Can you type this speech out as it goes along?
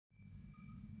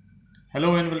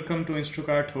Hello and welcome to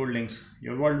Instrukart Holdings,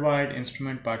 your worldwide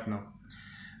instrument partner.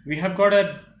 We have got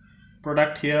a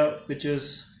product here which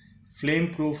is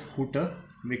Flameproof Hooter.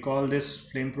 We call this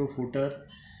Flameproof Hooter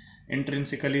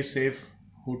intrinsically safe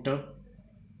hooter,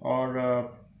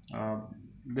 or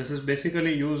this is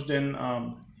basically used in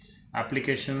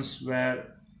applications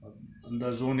where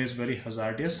the zone is very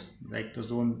hazardous, like the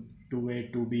zone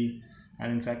 2A, 2B,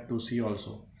 and in fact 2C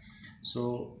also.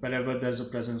 So wherever there's a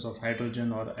presence of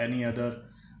hydrogen or any other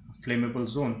flammable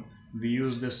zone, we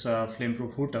use this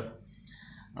flameproof hooter.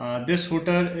 This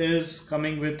hooter is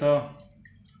coming with a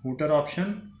hooter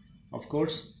option, of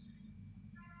course,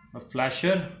 a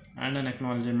flasher and an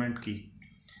acknowledgement key.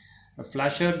 A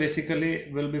flasher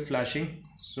basically will be flashing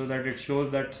so that it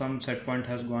shows that some set point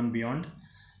has gone beyond,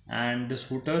 and this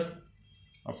hooter,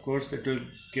 of course, it will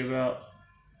give a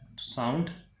sound.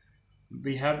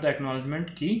 We have the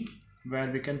acknowledgement key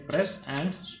where we can press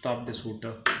and stop this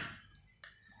hooter.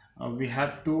 We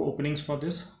have two openings for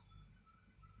this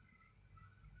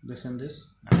and this,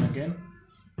 and again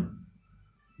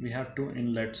we have two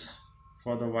inlets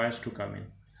for the wires to come in.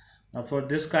 Now for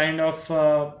this kind of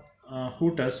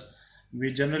hooters,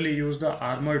 we generally use the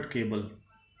armored cable,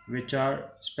 which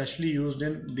are specially used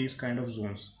in these kind of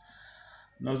zones.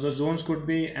 Now the zones could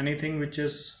be anything which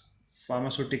is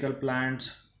pharmaceutical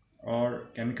plants or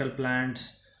chemical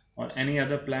plants or any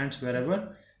other plants.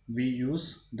 Wherever we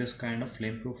use this kind of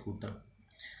flameproof hooter.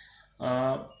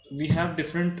 We have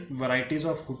different varieties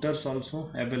of hooters also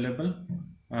available,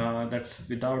 that's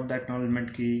without the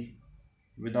acknowledgement key,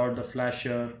 without the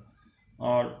flasher,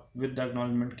 or with the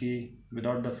acknowledgement key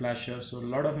without the flasher. So a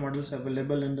lot of models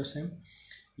available in the same.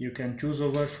 You can choose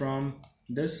over from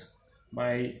this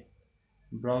by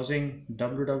browsing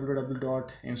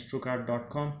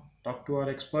www.instrukart.com, talk to our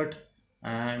expert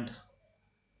and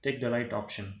take the right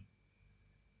option.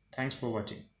 Thanks for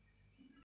watching.